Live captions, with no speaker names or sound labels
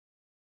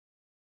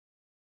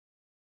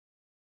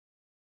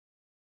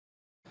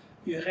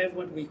you have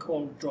what we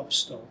call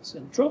dropstones.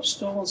 And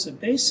dropstones are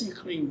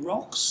basically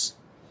rocks,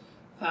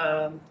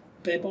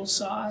 pebble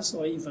size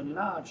or even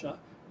larger,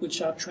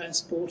 which are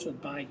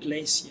transported by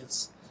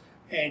glaciers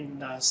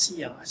and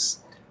sea ice.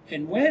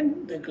 And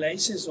when the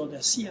glaciers or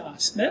the sea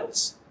ice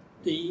melts,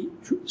 the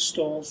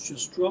stones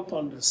just drop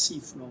on the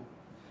seafloor.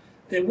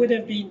 They would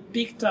have been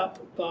picked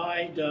up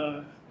by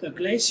the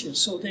glaciers,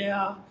 so they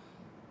are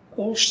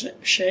all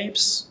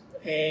shapes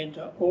and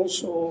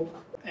also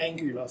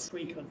angular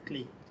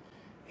frequently.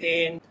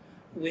 And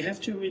we have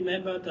to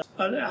remember that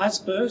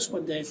icebergs,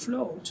 when they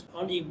float,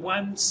 only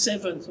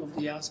 1/7 of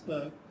the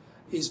iceberg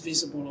is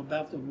visible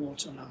above the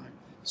waterline.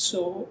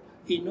 So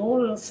in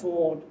order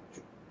for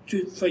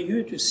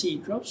you to see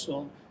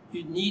dropstone,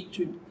 you need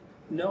to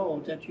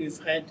know that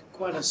you've had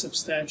quite a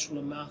substantial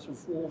amount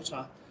of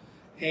water.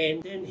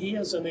 And then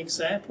here's an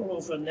example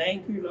of an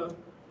angular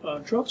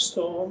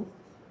dropstone,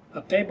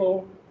 a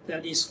pebble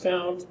that is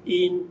found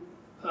in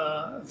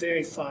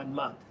very fine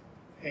mud.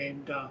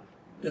 And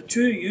the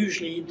two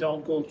usually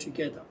don't go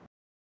together.